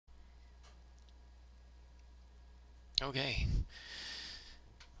Okay,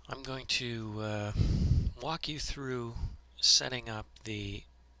 I'm going to walk you through setting up the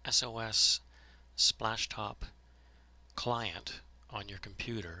SOS Splashtop client on your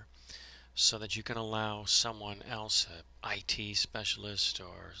computer so that you can allow someone else, an IT specialist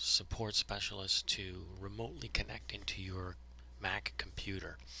or support specialist, to remotely connect into your Mac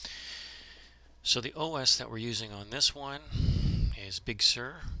computer. So the OS that we're using on this one is Big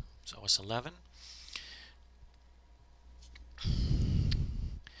Sur. It's OS 11.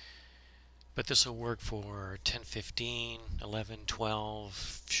 But this will work for 10, 15, 11,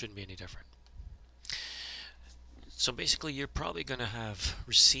 12, shouldn't be any different. So basically you're probably going to have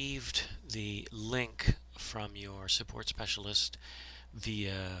received the link from your support specialist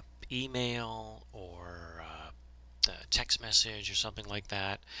via email or text message or something like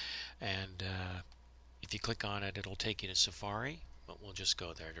that. And if you click on it, it'll take you to Safari, but we'll just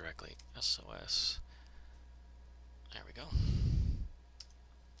go there directly. SOS. There we go.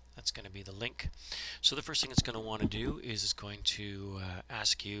 That's going to be the link. So the first thing it's going to want to do is it's going to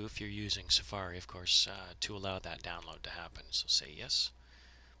ask you, if you're using Safari, of course, to allow that download to happen. So say yes.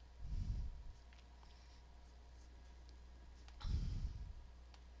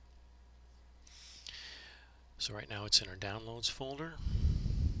 So right now it's in our downloads folder.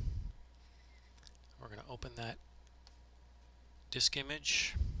 We're going to open that disk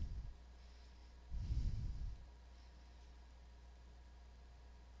image.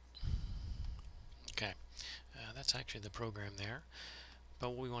 Okay, that's actually the program there. But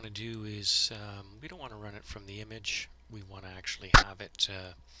what we want to do is, we don't want to run it from the image. We want to actually have it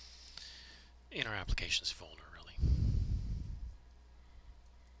in our applications folder, really.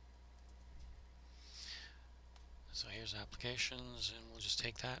 So here's applications, and we'll just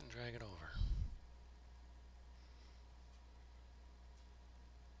take that and drag it over.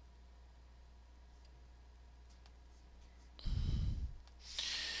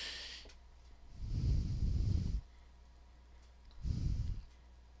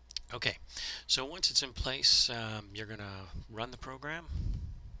 Okay, so once it's in place, you're going to run the program.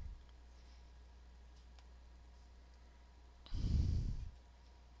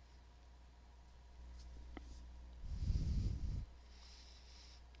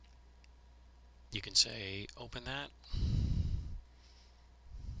 You can say open that.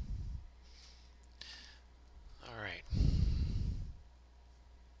 Alright.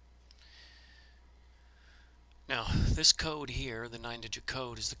 Now, this code here, the 9-digit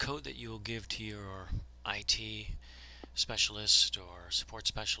code, is the code that you will give to your IT specialist or support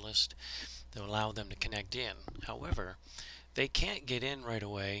specialist to allow them to connect in. However, they can't get in right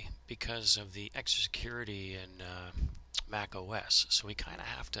away because of the extra security in macOS. So we kind of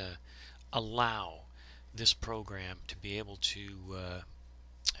have to allow this program to be able to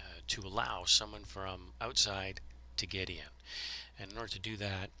allow someone from outside to get in. And in order to do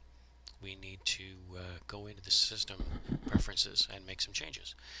that, we need to go into the system preferences and make some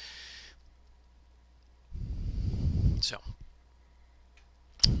changes. So,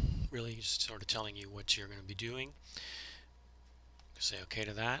 really just sort of telling you what you're going to be doing. Say OK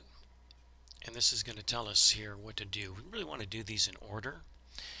to that. And this is going to tell us here what to do. We really want to do these in order.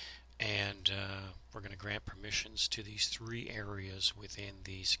 And we're going to grant permissions to these 3 areas within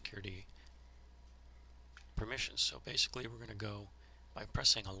the security permissions. So basically we're going to go by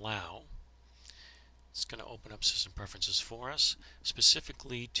pressing allow. It's going to open up system preferences for us,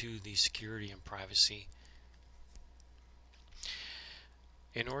 specifically to the security and privacy.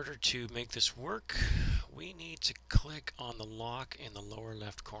 In order to make this work, we need to click on the lock in the lower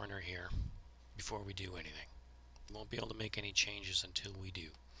left corner here before we do anything. We won't be able to make any changes until we do.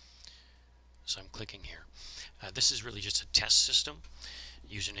 So I'm clicking here. This is really just a test system.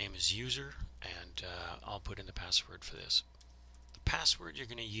 Username is user, and I'll put in the password for this. The password you're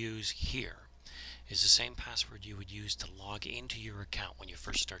going to use here is the same password you would use to log into your account when you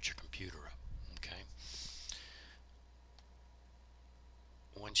first start your computer up. Okay.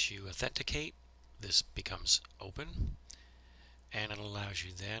 Once you authenticate, this becomes open, and it allows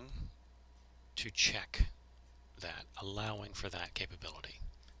you then to check that, allowing for that capability.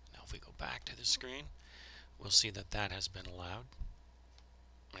 Now if we go back to the screen, we'll see that that has been allowed.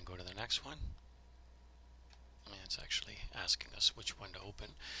 And go to the next one. And it's actually asking us which one to open.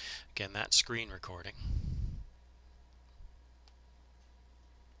 Again, that's screen recording.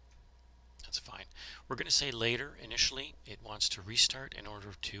 That's fine. We're going to say later, initially, it wants to restart in order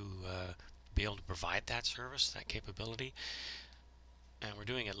to be able to provide that service, that capability. And we're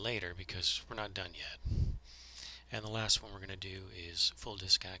doing it later because we're not done yet. And the last one we're going to do is full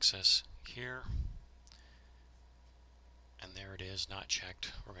disk access here. And there it is, not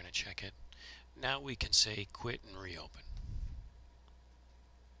checked. We're going to check it. Now we can say quit and reopen.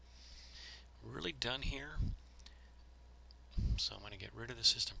 We're really done here. So I'm going to get rid of the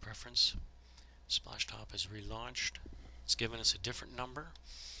system preference. Splashtop is relaunched. It's given us a different number.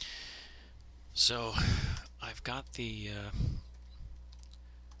 So I've got the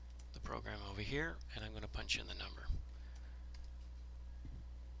program over here, and I'm going to punch in the number.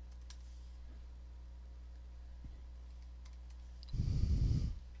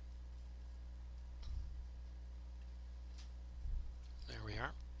 There we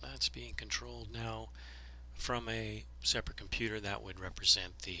are. That's being controlled now from a separate computer that would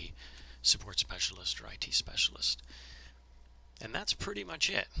represent the support specialist or IT specialist. And that's pretty much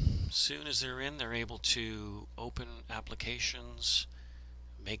it. As soon as they're in, they're able to open applications,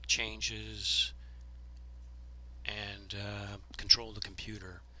 make changes, and control the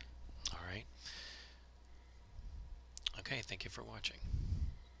computer. All right. Okay, thank you for watching.